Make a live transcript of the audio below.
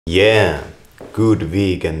Yeah, good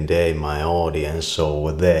vegan day, my audience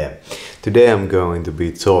over there. Today I'm going to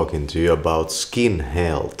be talking to you about skin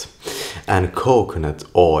health and coconut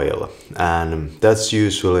oil, and that's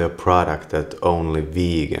usually a product that only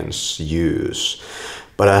vegans use.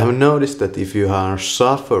 But I have noticed that if you are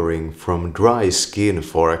suffering from dry skin,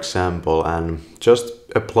 for example, and just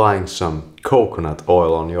applying some coconut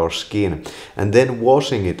oil on your skin and then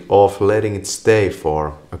washing it off, letting it stay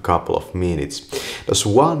for a couple of minutes, does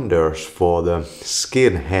wonders for the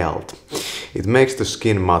skin health. It makes the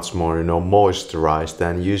skin much more, moisturized,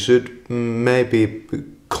 and you should maybe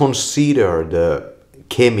consider the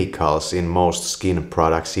chemicals in most skin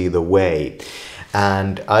products either way.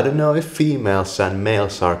 And I don't know if females and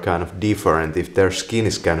males are kind of different, if their skin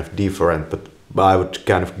is kind of different, but I would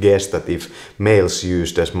kind of guess that if males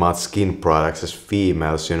used as much skin products as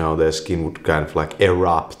females, their skin would kind of like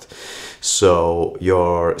erupt. So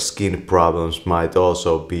your skin problems might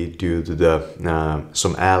also be due to the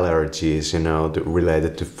some allergies,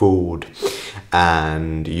 related to food,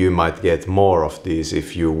 and you might get more of these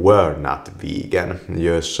if you were not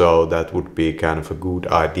vegan. So that would be kind of a good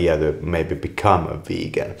idea to maybe become a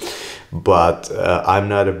vegan. But I'm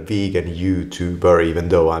not a vegan YouTuber, even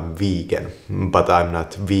though I'm vegan. But I'm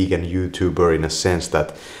not vegan YouTuber in a sense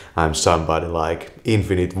that I'm somebody like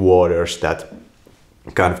Infinite Waters that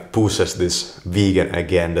kind of pushes this vegan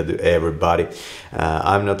agenda to everybody.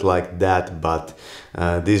 I'm not like that, but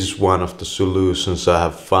this is one of the solutions I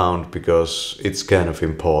have found because it's kind of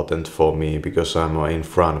important for me, because I'm in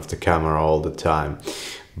front of the camera all the time.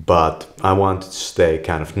 But I want to stay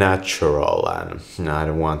kind of natural, and I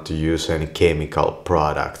don't want to use any chemical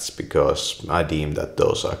products because I deem that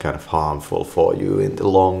those are kind of harmful for you in the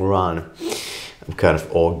long run. I'm kind of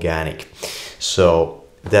organic. So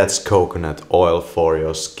that's coconut oil for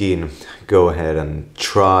your skin. Go ahead and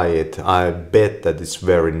try it. I bet that it's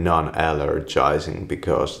very non-allergizing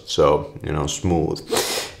because it's so, smooth.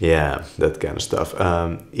 Yeah, that kind of stuff.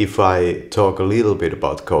 If I talk a little bit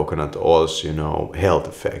about coconut oil's, health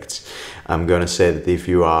effects, I'm gonna say that if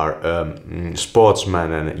you are a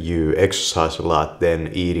sportsman and you exercise a lot, then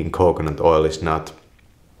eating coconut oil is not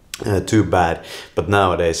too bad. But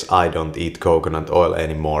nowadays I don't eat coconut oil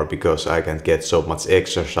anymore because I can't get so much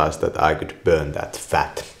exercise that I could burn that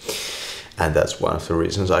fat. And that's one of the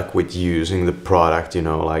reasons I quit using the product,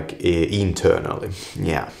 internally.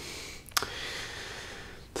 Yeah.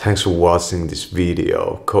 Thanks for watching this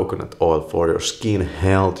video. Coconut oil for your skin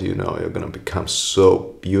health, you're gonna become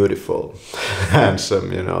so beautiful, handsome,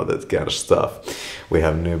 that kind of stuff. We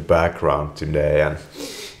have new background today, and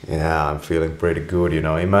yeah, I'm feeling pretty good,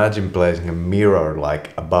 Imagine placing a mirror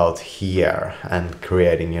like about here and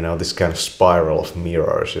creating, this kind of spiral of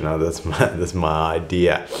mirrors, that's my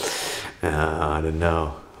idea. I don't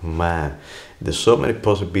know, man. There's so many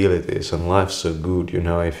possibilities and life's so good,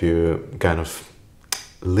 if you kind of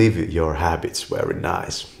live your habits very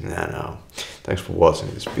nice. Thanks for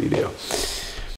watching this video.